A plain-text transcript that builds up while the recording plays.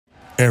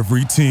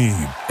Every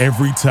team,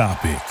 every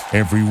topic,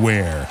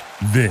 everywhere.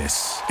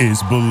 This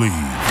is Believe.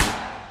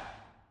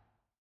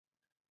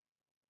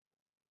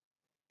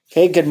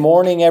 Hey, good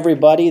morning,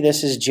 everybody.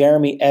 This is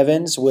Jeremy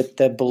Evans with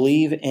the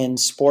Believe in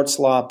Sports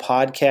Law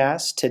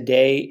podcast.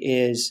 Today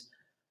is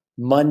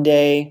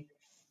Monday,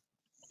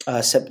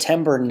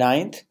 September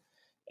 9th,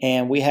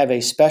 and we have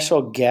a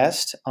special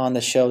guest on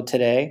the show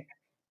today,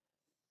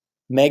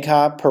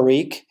 Megha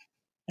Parikh,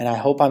 and I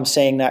hope I'm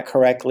saying that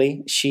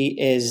correctly. She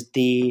is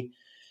the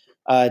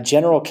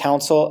general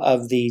counsel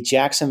of the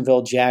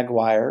Jacksonville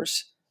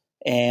Jaguars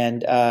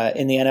and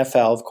in the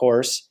NFL, of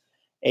course.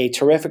 A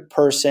terrific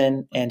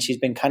person, and she's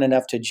been kind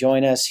enough to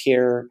join us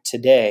here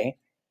today.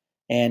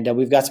 And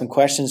we've got some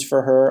questions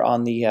for her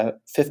on the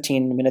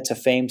 15 Minutes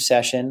of Fame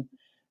session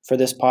for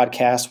this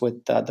podcast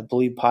with the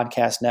Believe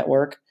Podcast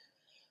Network.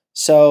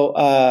 So,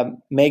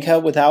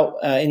 Megha, without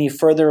any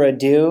further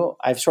ado,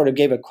 I've sort of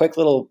gave a quick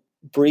little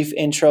brief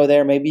intro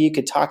there. Maybe you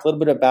could talk a little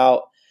bit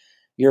about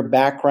your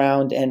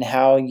background and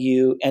how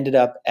you ended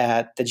up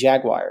at the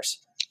Jaguars.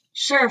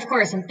 Sure, of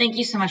course. And thank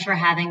you so much for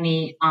having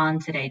me on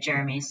today,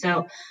 Jeremy.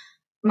 So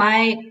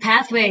my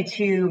pathway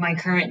to my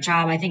current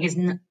job, I think,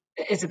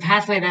 is a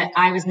pathway that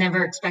I was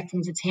never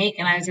expecting to take.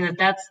 And I would say that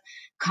that's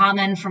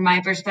common from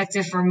my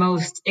perspective for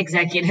most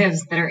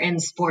executives that are in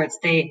sports.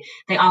 They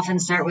often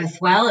start with,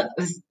 well, it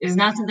was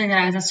not something that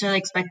I was necessarily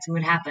expecting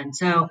would happen.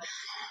 So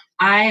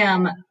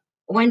I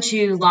went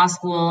to law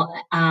school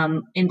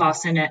in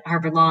Boston at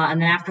Harvard Law. And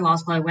then after law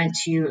school, I went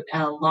to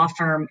a law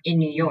firm in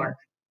New York.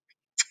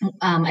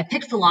 I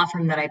picked the law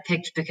firm that I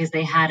picked because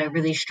they had a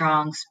really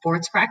strong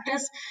sports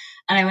practice,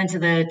 and I went to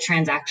the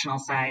transactional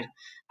side.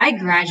 I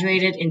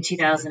graduated in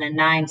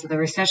 2009, so the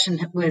recession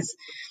was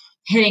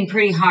hitting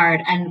pretty hard.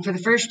 And for the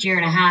first year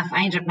and a half,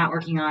 I ended up not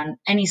working on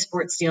any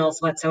sports deals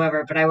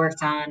whatsoever, but I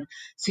worked on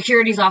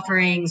securities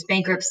offerings,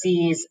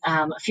 bankruptcies,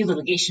 a few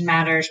litigation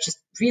matters, just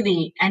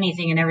really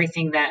anything and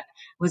everything that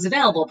was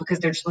available because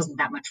there just wasn't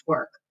that much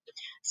work.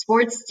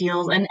 Sports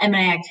deals and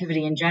M&A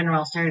activity in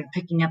general started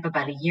picking up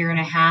about a year and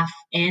a half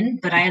in,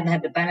 but I had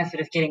had the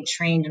benefit of getting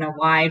trained in a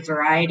wide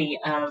variety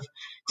of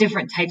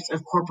different types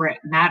of corporate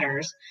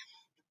matters.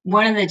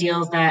 One of the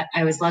deals that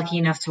I was lucky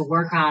enough to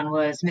work on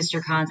was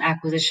Mr. Khan's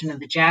acquisition of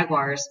the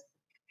Jaguars.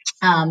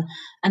 And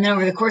then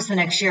over the course of the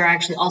next year, I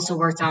actually also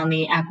worked on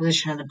the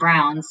acquisition of the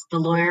Browns. The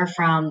lawyer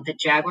from the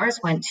Jaguars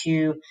went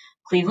to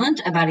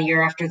Cleveland about a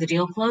year after the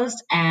deal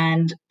closed,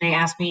 and they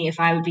asked me if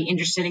I would be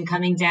interested in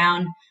coming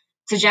down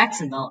to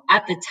Jacksonville.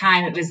 At the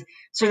time, it was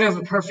sort of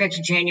a perfect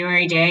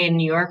January day in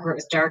New York where it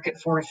was dark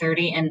at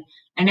 4:30, and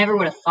I never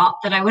would have thought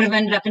that I would have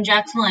ended up in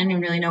Jacksonville. I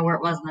didn't really know where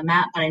it was on the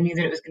map, but I knew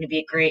that it was going to be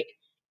a great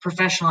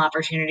professional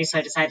opportunity, so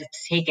I decided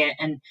to take it.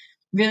 And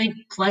really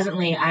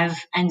pleasantly, I've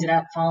ended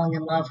up falling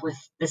in love with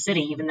the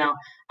city, even though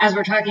as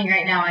we're talking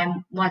right now,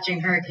 I'm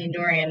watching Hurricane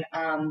Dorian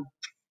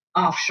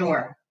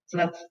offshore.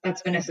 So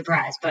that's been a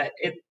surprise, but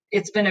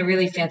it's been a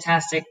really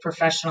fantastic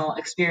professional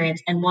experience,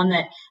 and one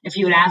that if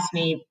you had asked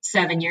me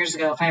 7 years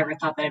ago if I ever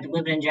thought that I'd be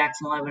living in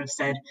Jacksonville, I would have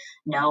said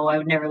no, I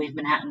would never leave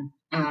Manhattan.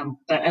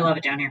 But I love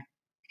it down here.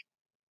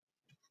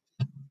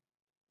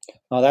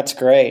 Oh, that's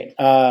great.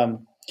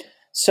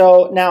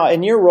 So now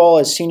in your role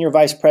as Senior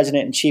Vice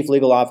President and Chief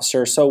Legal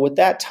Officer, so with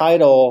that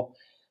title,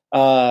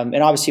 and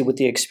obviously with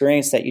the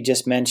experience that you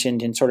just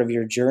mentioned in sort of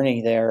your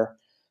journey there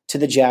to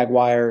the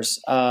Jaguars,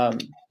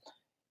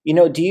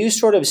 do you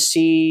sort of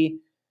see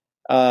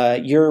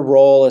your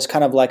role as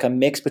kind of like a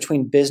mix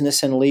between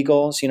business and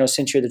legals?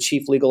 Since you're the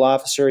chief legal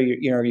officer,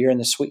 you're in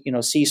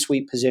the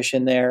C-suite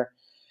position there,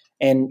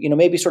 and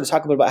maybe sort of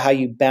talk a bit about how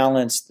you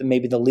balance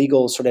maybe the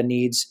legal sort of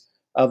needs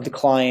of the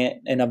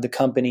client and of the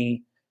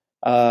company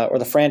or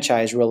the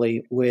franchise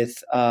really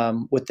with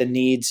the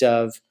needs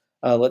of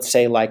let's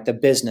say like the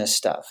business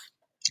stuff.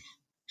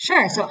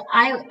 Sure. So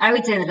I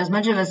would say that as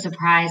much of a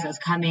surprise as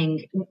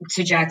coming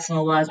to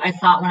Jacksonville was, I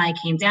thought when I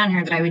came down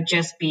here that I would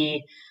just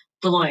be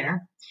the lawyer.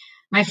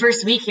 My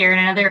first week here, and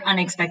another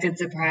unexpected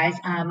surprise,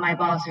 my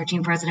boss, our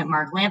team president,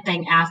 Mark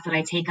Lamping, asked that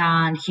I take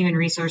on human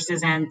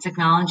resources and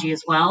technology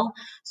as well.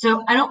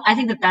 So I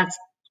think that that's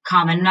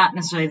common, not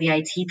necessarily the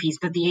IT piece,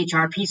 but the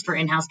HR piece for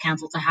in-house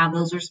counsel to have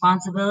those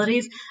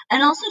responsibilities,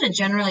 and also to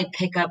generally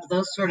pick up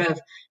those sort of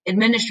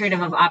administrative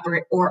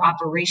or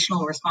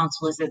operational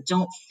responsibilities that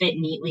don't fit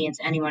neatly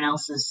into anyone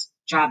else's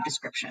job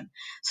description.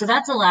 So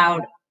that's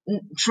allowed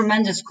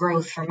tremendous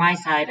growth from my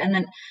side. And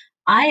then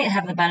I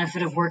have the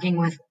benefit of working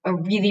with a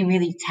really,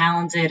 really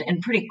talented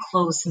and pretty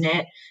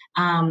close-knit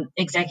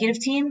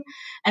executive team.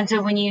 And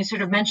so when you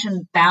sort of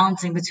mention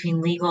balancing between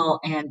legal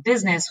and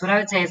business, what I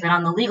would say is that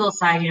on the legal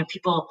side,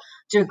 people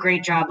do a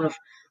great job of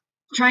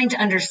trying to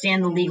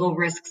understand the legal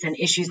risks and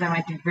issues that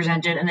might be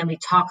presented, and then we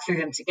talk through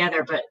them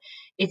together. But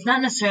it's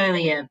not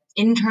necessarily an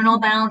internal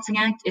balancing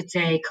act. It's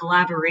a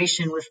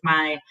collaboration with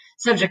my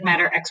subject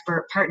matter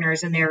expert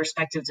partners in their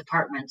respective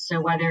departments. So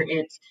whether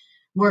it's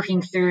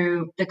working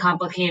through the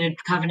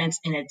complicated covenants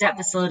in a debt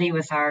facility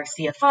with our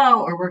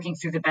CFO, or working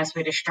through the best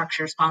way to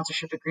structure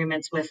sponsorship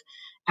agreements with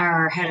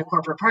our head of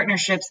corporate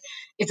partnerships,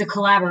 it's a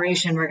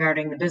collaboration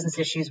regarding the business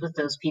issues with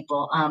those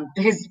people.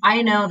 Because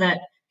I know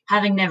that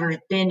having never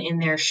been in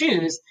their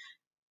shoes,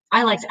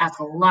 I like to ask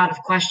a lot of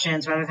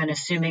questions rather than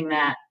assuming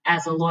that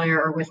as a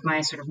lawyer or with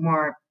my sort of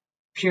more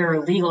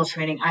pure legal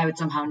training, I would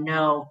somehow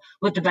know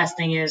what the best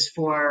thing is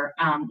for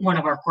one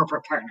of our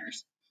corporate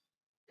partners.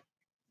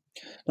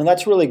 No,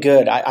 that's really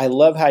good. I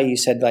love how you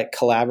said like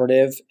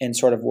collaborative and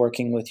sort of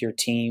working with your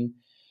team.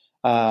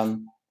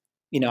 Um,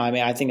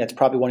 I think that's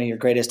probably one of your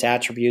greatest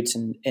attributes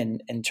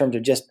in terms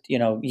of just,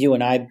 you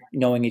and I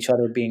knowing each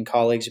other, being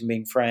colleagues and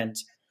being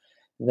friends,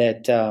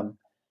 that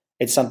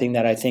it's something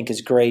that I think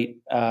is great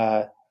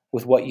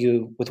with what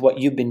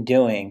you've been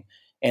doing.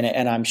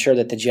 And I'm sure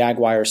that the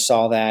Jaguars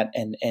saw that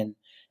and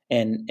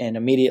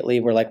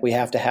immediately were like, we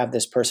have to have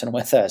this person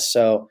with us.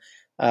 So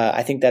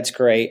I think that's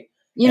great.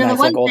 And The I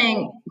think one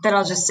thing that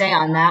I'll just say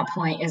on that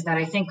point is that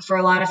I think for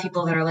a lot of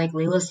people that are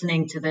likely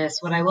listening to this,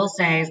 what I will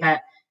say is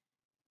that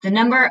the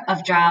number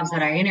of jobs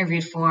that I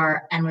interviewed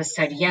for and was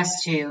said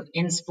yes to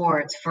in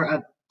sports for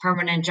a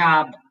permanent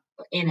job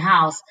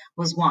in-house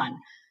was one.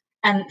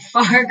 And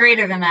far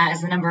greater than that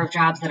is the number of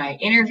jobs that I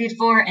interviewed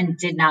for and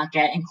did not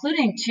get,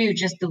 including two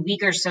just the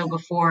week or so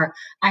before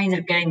I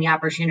ended up getting the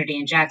opportunity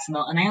in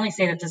Jacksonville. And I only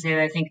say that to say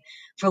that I think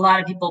for a lot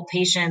of people,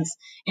 patience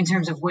in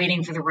terms of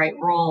waiting for the right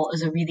role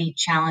is a really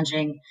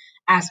challenging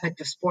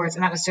aspect of sports.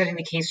 And that was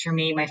certainly the case for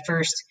me my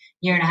first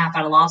year and a half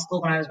out of law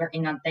school when I was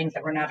working on things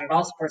that were not at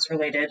all sports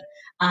related.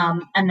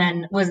 And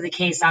then was the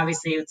case,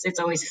 obviously, it's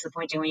always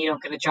disappointing when you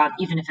don't get a job,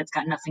 even if it's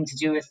got nothing to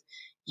do with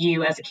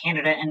you as a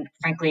candidate. And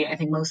frankly, I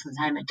think most of the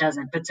time it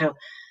doesn't. But so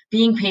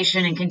being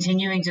patient and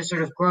continuing to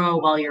sort of grow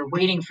while you're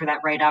waiting for that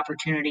right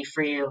opportunity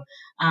for you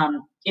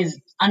is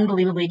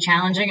unbelievably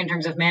challenging in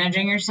terms of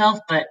managing yourself.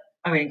 But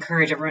I would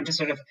encourage everyone to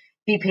sort of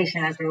be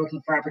patient as they're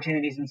looking for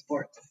opportunities in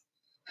sports.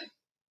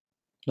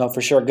 No,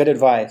 for sure. Good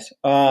advice.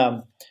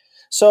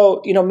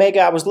 So, Megha,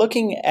 I was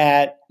looking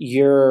at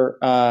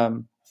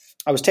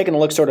I was taking a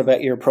look sort of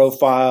at your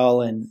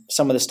profile and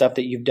some of the stuff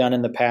that you've done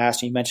in the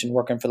past. You mentioned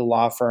working for the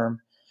law firm.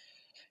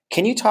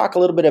 Can you talk a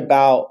little bit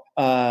about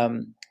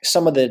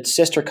some of the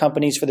sister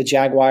companies for the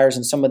Jaguars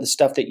and some of the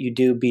stuff that you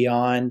do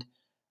beyond,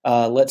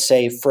 let's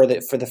say, for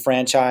the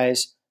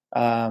franchise?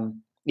 So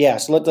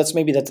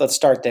let's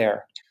start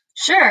there.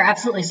 Sure,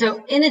 absolutely.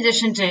 So in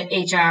addition to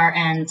HR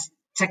and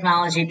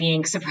technology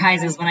being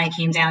surprises when I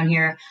came down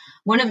here,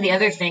 one of the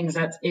other things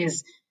that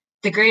is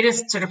the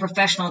greatest sort of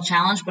professional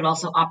challenge, but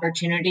also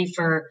opportunity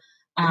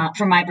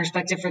from my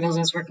perspective, for those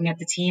of us working at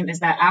the team, is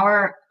that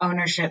our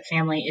ownership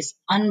family is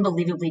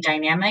unbelievably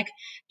dynamic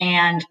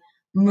and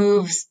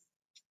moves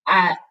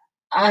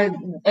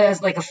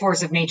as like a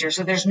force of nature.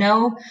 So there's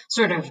no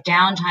sort of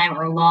downtime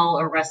or lull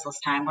or restless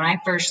time. When I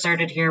first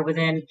started here,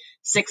 within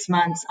 6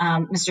 months,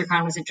 Mr.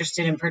 Khan was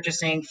interested in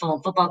purchasing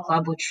Fulham Football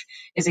Club, which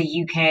is a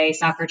UK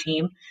soccer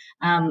team.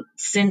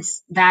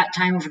 Since that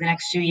time, over the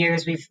next 2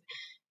 years, we've,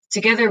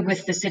 together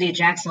with the city of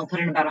Jacksonville, put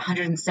in about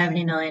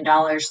 $170 million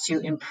to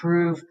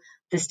improve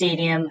the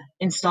stadium,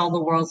 install the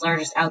world's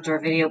largest outdoor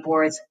video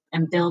boards,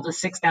 and build a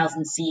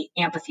 6,000-seat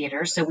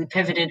amphitheater. So we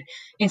pivoted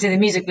into the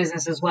music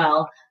business as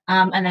well.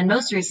 And then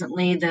most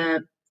recently,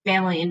 the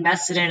family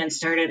invested in and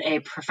started a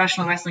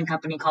professional wrestling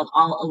company called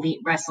All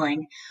Elite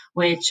Wrestling,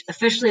 which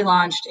officially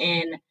launched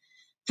in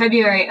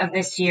February of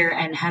this year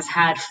and has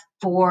had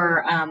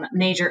 4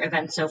 major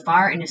events so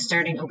far and is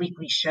starting a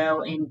weekly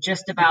show in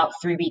just about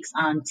 3 weeks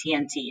on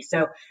TNT.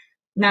 So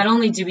not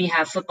only do we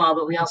have football,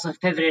 but we also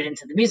have pivoted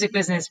into the music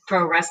business,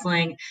 pro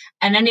wrestling,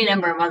 and any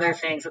number of other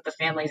things that the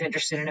family is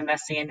interested in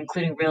investing in,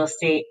 including real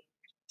estate,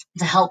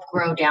 to help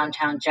grow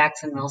downtown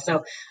Jacksonville.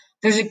 So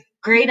there's a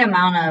great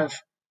amount of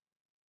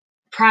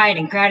pride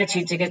and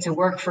gratitude to get to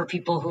work for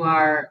people who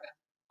are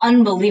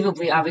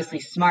unbelievably, obviously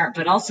smart,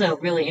 but also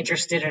really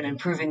interested in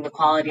improving the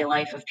quality of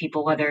life of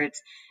people, whether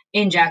it's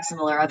in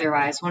Jacksonville or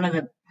otherwise. One of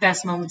the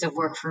best moments of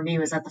work for me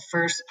was at the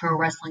first pro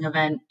wrestling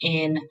event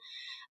in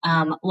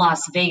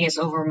Las Vegas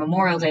over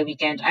Memorial Day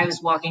weekend. I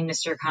was walking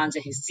Mr. Khan to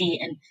his seat,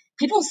 and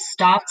people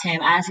stopped him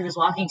as he was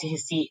walking to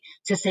his seat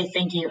to say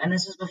thank you. And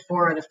this was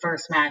before the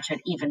first match had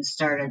even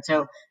started.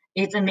 So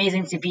it's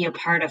amazing to be a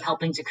part of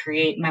helping to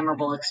create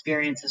memorable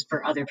experiences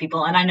for other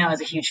people. And I know, as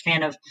a huge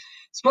fan of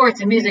sports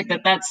and music,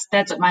 that's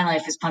what my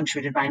life is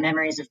punctuated by: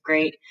 memories of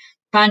great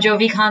Bon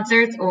Jovi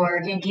concerts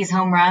or Yankees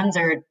home runs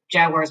or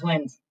Jaguars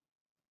wins.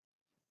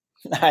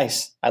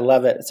 Nice. I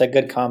love it. It's a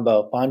good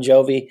combo. Bon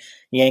Jovi,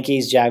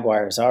 Yankees,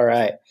 Jaguars. All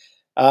right.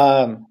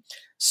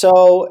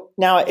 So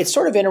now it's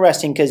sort of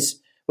interesting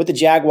because with the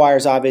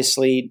Jaguars,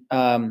 obviously,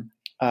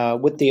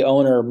 with the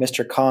owner,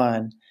 Mr.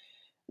 Khan,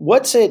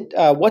 what's it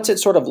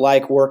sort of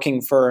like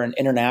working for an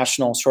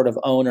international sort of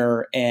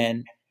owner,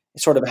 and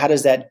sort of how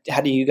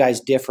do you guys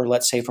differ,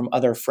 let's say, from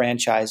other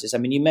franchises? I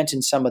mean, you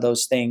mentioned some of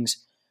those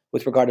things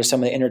with regard to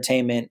some of the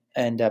entertainment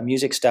and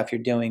music stuff you're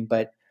doing,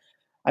 but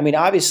I mean,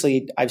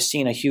 obviously, I've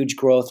seen a huge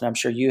growth, and I'm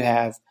sure you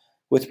have,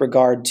 with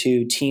regard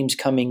to teams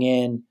coming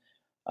in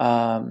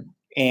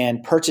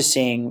and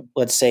purchasing,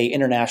 let's say,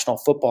 international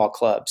football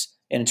clubs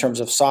in terms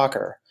of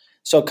soccer.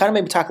 So kind of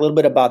maybe talk a little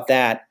bit about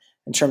that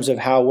in terms of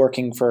how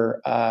working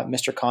for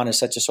Mr. Khan is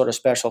such a sort of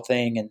special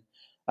thing, and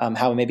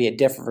how maybe it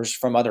differs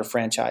from other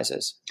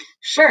franchises.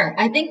 Sure.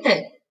 I think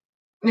that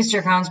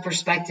Mr. Khan's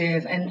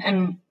perspective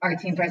and our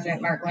team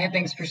president, Mark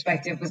Lamping's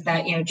perspective was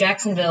that,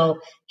 Jacksonville,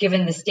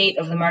 given the state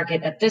of the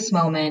market at this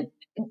moment,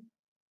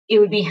 it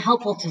would be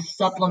helpful to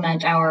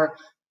supplement our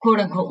quote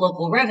unquote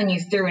local revenue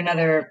through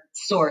another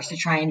source to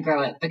try and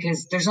grow it,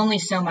 because there's only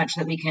so much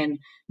that we can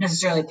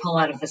necessarily pull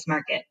out of this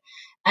market.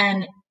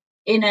 And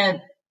in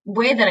a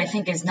way that I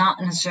think is not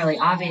necessarily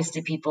obvious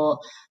to people,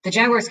 the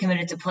Jaguars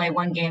committed to play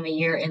one game a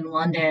year in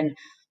London,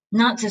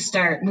 not to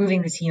start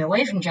moving the team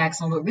away from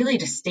Jacksonville, but really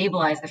to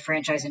stabilize the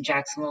franchise in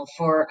Jacksonville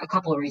for a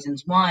couple of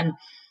reasons. One,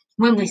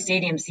 Wembley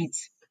Stadium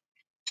seats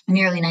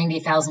nearly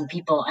 90,000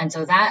 people. And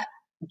so that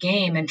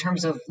game, in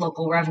terms of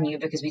local revenue,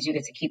 because we do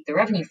get to keep the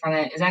revenue from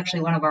it, is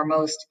actually one of our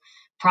most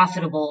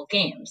profitable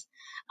games.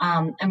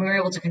 And we were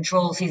able to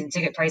control season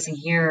ticket pricing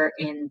here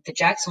in the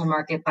Jacksonville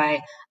market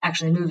by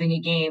actually moving a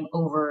game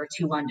over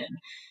to London.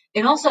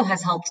 It also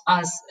has helped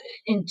us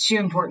in two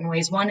important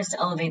ways. One is to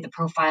elevate the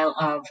profile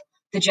of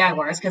the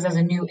Jaguars, because as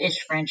a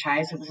new-ish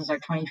franchise, so this is our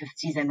 25th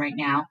season right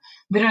now,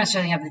 we don't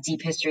necessarily have the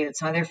deep history that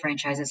some other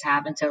franchises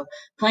have. And so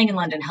playing in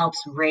London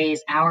helps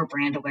raise our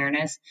brand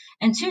awareness.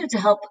 And two, to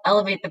help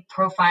elevate the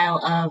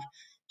profile of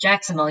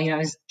Jacksonville. I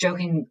was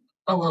joking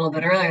a little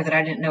bit earlier that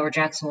I didn't know where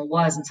Jacksonville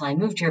was until I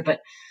moved here, but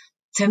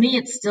to me,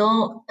 it's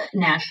still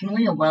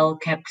nationally a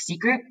well-kept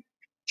secret.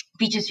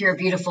 Beaches here are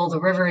beautiful. The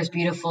river is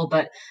beautiful.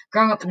 But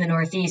growing up in the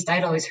Northeast,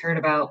 I'd always heard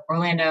about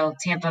Orlando,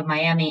 Tampa,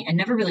 Miami, and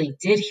never really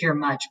did hear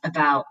much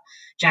about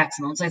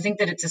Jacksonville. So I think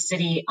that it's a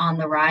city on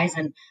the rise,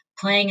 and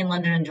playing in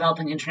London and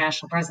developing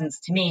international presence,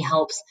 to me,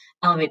 helps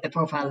elevate the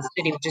profile of the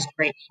city, which is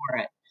great for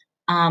it.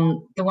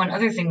 The one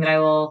other thing that I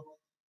will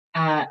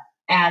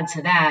add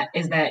to that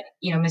is that,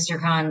 Mr.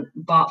 Khan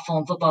bought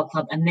Fulham Football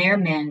Club, and their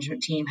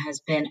management team has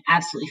been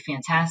absolutely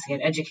fantastic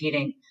at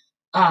educating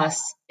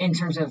us in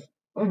terms of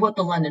what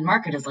the London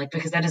market is like,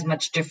 because that is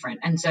much different.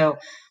 And so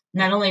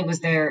not only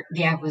was there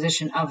the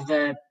acquisition of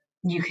the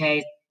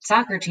UK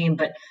soccer team,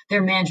 but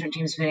their management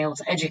team has been able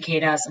to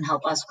educate us and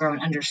help us grow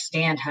and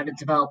understand how to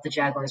develop the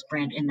Jaguars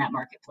brand in that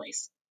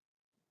marketplace.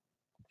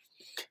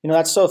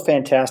 That's so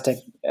fantastic.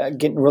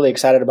 Getting really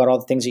excited about all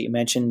the things that you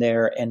mentioned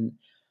there. And,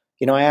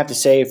 I have to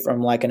say,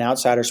 from like an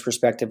outsider's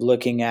perspective,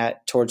 looking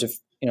at towards,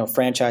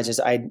 franchises,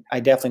 I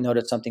definitely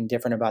noticed something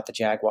different about the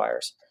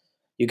Jaguars.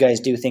 You guys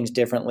do things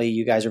differently.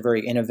 You guys are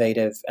very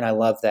innovative, and I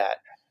love that.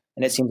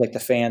 And it seems like the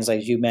fans,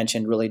 like you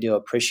mentioned, really do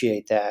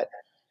appreciate that.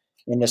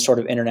 And this sort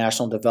of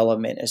international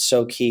development is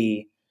so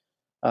key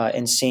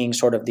in seeing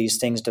sort of these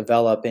things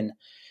develop. And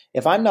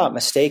if I'm not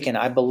mistaken,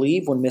 I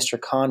believe when Mr.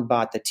 Khan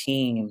bought the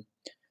team,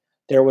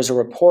 there was a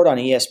report on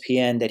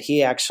ESPN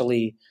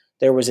that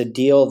there was a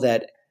deal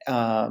that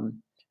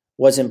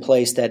was in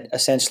place that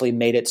essentially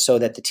made it so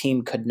that the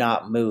team could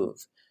not move.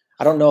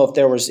 I don't know if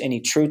there was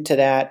any truth to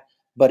that,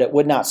 but it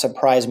would not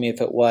surprise me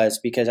if it was,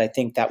 because I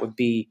think that would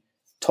be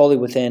totally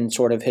within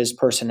sort of his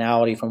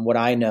personality, from what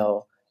I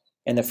know,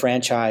 in the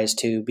franchise,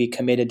 to be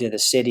committed to the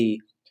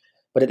city,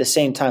 but at the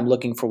same time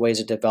looking for ways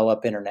to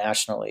develop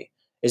internationally.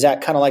 Is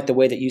that kind of like the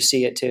way that you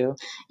see it too?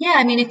 Yeah,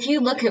 I mean, if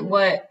you look at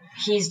what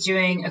he's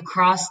doing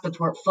across the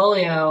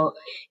portfolio,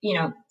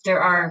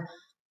 there are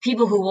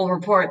people who will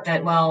report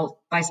that, well,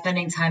 by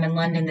spending time in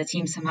London, the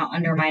team's somehow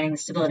undermining the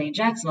stability in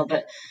Jacksonville.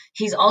 But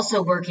he's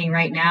also working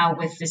right now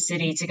with the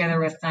city, together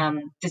with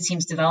the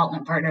team's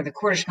development partner, the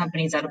Cordish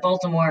Companies out of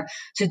Baltimore,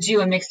 to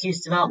do a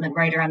mixed-use development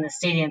right around the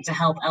stadium to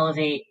help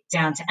elevate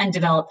and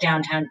develop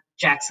downtown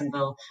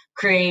Jacksonville,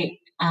 create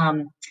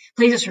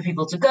places for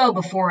people to go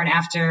before and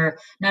after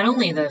not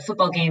only the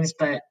football games,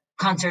 but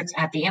concerts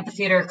at the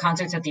amphitheater,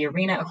 concerts at the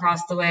arena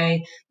across the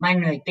way,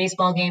 minor league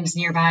baseball games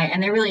nearby.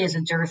 And there really is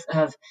a dearth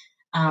of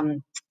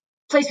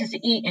places to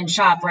eat and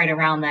shop right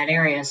around that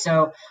area.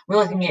 So we're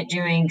looking at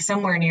doing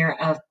somewhere near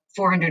a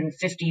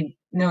 $450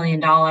 million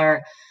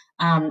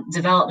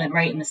development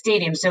right in the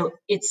stadium. So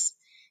it's,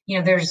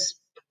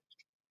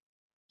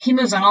 he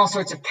moves on all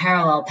sorts of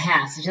parallel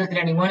paths. If you look at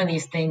any one of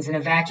these things in a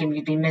vacuum,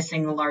 you'd be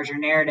missing the larger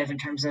narrative in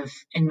terms of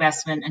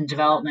investment and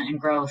development and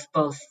growth,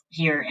 both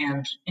here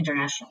and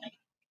internationally.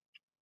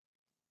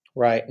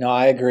 Right. No,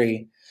 I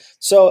agree.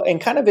 So, and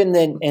kind of in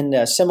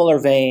the similar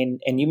vein,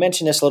 and you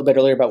mentioned this a little bit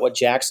earlier about what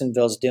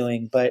Jacksonville's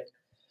doing, but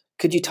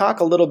could you talk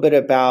a little bit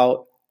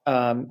about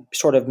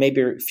sort of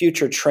maybe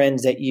future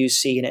trends that you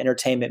see in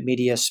entertainment,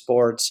 media,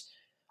 sports,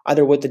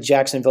 either with the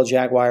Jacksonville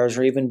Jaguars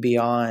or even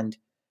beyond,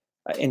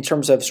 in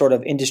terms of sort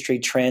of industry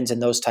trends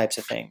and those types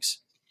of things?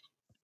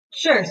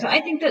 Sure. So I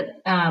think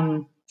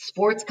that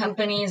sports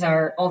companies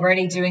are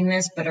already doing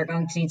this, but are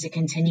going to need to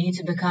continue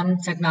to become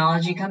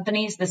technology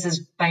companies. This is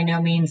by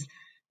no means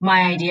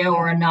my idea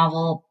or a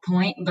novel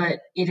point, but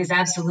it is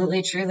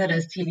absolutely true that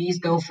as TVs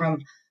go from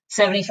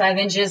 75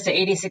 inches to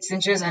 86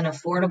 inches and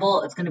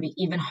affordable, it's going to be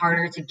even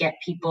harder to get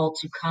people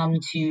to come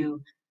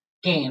to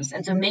games.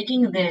 And so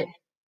making the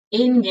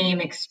in-game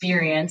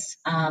experience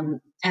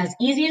as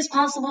easy as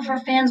possible for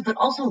fans, but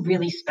also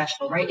really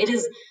special, right? It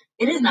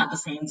is not the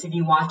same to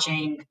be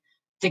watching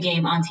the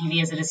game on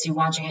TV as it is to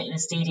watching it in a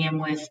stadium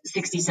with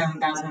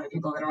 67,000 other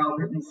people that are all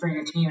rooting for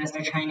your team as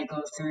they're trying to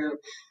go through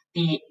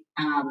the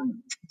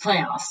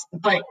playoffs.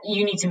 But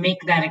you need to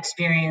make that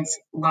experience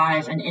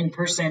live and in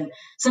person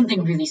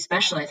something really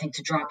special, I think,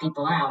 to draw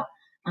people out.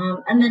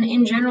 And then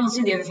in general,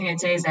 too, the other thing I'd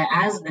say is that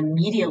as the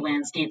media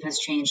landscape has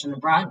changed and the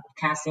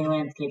broadcasting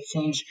landscape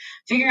changed,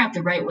 figuring out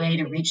the right way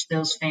to reach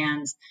those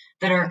fans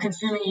that are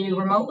consuming you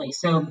remotely.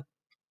 So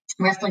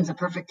wrestling's a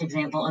perfect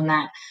example in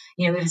that,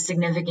 we have a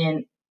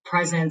significant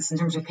presence in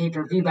terms of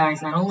pay-per-view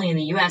buys, not only in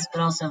the US,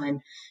 but also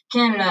in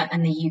Canada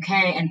and the UK.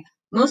 And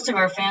most of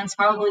our fans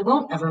probably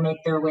won't ever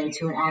make their way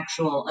to an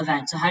actual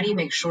event. So how do you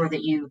make sure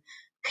that you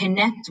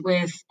connect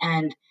with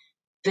and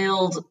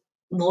build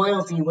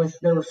loyalty with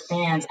those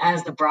fans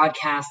as the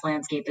broadcast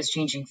landscape is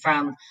changing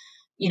from,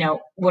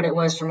 what it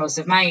was for most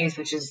of my youth,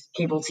 which is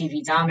cable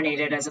TV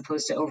dominated as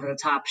opposed to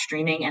over-the-top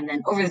streaming, and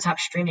then over-the-top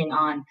streaming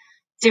on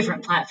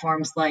different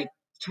platforms like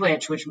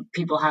Twitch, which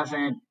people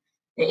haven't.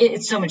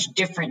 It's so much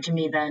different to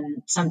me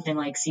than something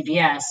like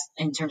CBS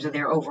in terms of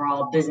their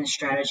overall business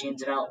strategy and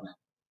development.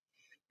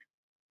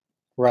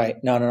 Right.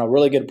 No.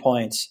 Really good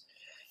points.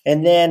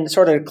 And then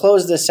sort of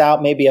close this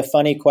out, maybe a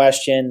funny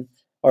question,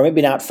 or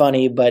maybe not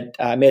funny, but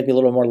maybe a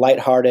little more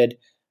lighthearted.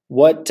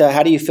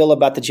 How do you feel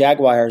about the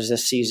Jaguars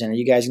this season? Are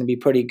you guys going to be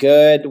pretty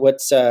good?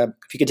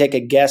 If you could take a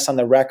guess on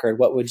the record,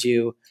 what would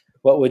you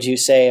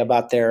say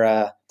about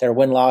their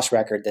win-loss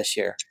record this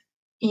year?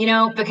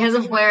 Because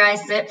of where I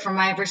sit, from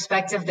my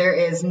perspective, there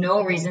is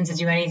no reason to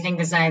do anything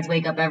besides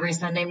wake up every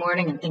Sunday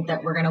morning and think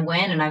that we're going to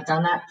win. And I've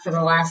done that for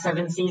the last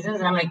 7 seasons,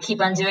 and I'm going to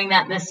keep on doing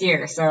that this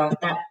year. So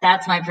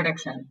that's my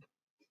prediction.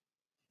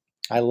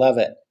 I love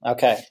it.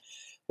 Okay.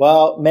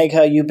 Well,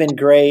 Megha, you've been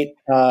great.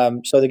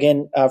 So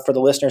again, for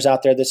the listeners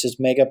out there, this is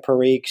Megha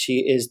Parikh. She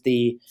is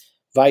the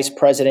Vice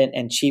President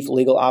and Chief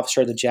Legal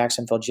Officer of the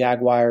Jacksonville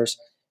Jaguars,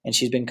 and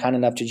she's been kind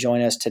enough to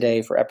join us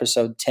today for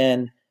episode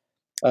 10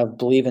 of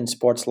Believe in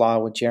Sports Law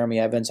with Jeremy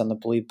Evans on the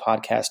Believe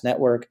Podcast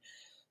Network.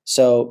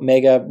 So,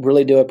 Megha,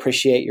 really do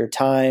appreciate your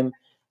time,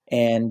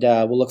 and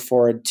we'll look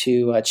forward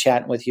to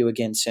chatting with you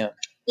again soon.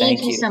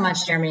 Thank you so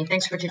much, Jeremy.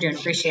 Thanks for what you're doing.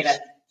 Appreciate it.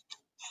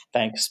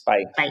 Thanks.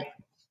 Bye. Bye.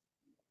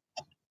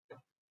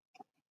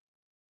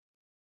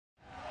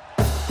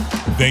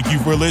 Thank you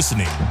for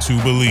listening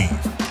to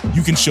Believe.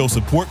 You can show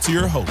support to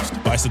your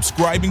host by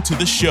subscribing to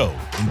the show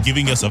and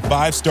giving us a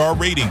 5-star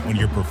rating on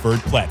your preferred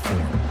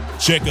platform.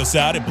 Check us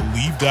out at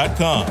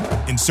Believe.com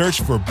and search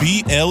for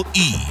BLEAV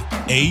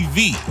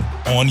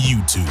on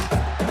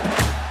YouTube.